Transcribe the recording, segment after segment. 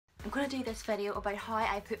I'm going to do this video about how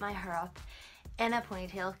I put my hair up in a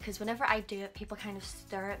ponytail, because whenever I do it, people kind of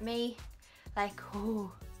stare at me like,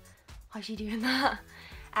 oh, how's she doing that?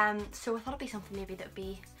 So I thought it'd be something maybe that would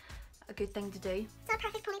be a good thing to do. It's not a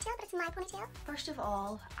perfect ponytail, but it's my ponytail. First of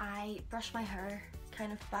all, I brush my hair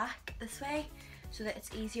kind of back this way so that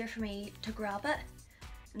it's easier for me to grab it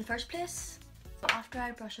in the first place. But after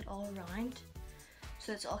I brush it all around,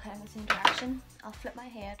 so it's all kind of in the same direction, I'll flip my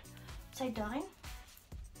head upside down,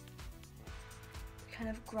 kind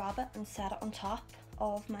of grab it and set it on top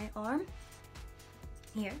of my arm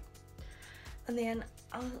here, and then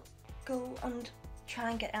I'll go and try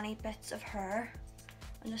and get any bits of hair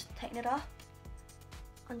and just tighten it up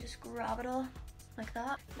and just grab it all like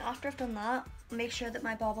that. Now after I've done that, make sure that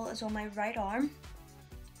my bobble is on my right arm,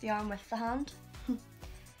 the arm with the hand.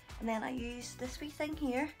 And then I use this wee thing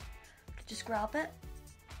here to just grab it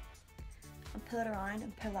and pull it around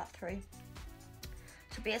and pull that through.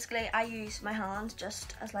 So basically I use my hand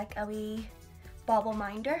just as like a wee bobble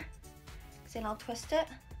minder. So then I'll twist it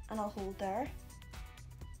and I'll hold there.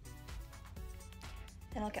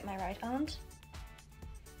 Then I'll get my right hand.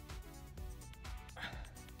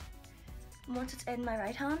 And once it's in my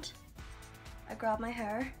right hand, I grab my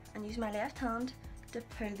hair and use my left hand to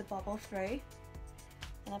pull the bobble through.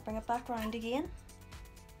 And I'll bring it back round again.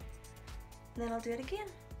 And then I'll do it again.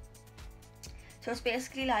 So it's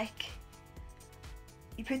basically like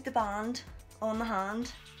you put the band on the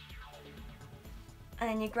hand and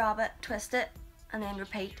then you grab it, twist it, and then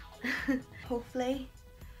repeat. Hopefully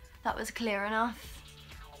that was clear enough.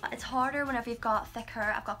 It's harder whenever you've got thick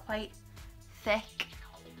hair. I've got quite thick,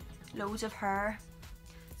 loads of hair.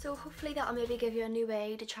 So hopefully that'll maybe give you a new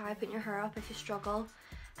way to try putting your hair up if you struggle.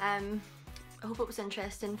 I hope it was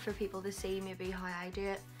interesting for people to see maybe how I do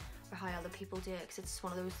it or how other people do it, because it's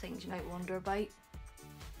one of those things you might wonder about.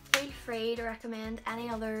 Feel free to recommend any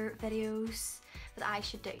other videos that I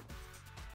should do.